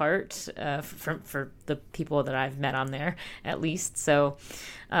most part, for the people that I've met on there, at least. So,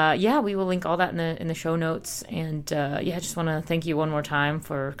 we will link all that in the show notes. And I just want to thank you one more time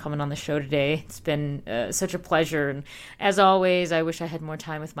for coming on the show today. It's been such a pleasure. And as always, I wish I had more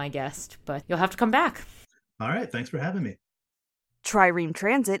time with my guest, but you'll have to come back. All right. Thanks for having me. Trireme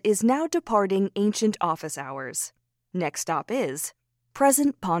Transit is now departing ancient office hours. Next stop is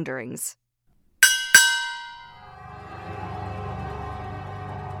Present Ponderings.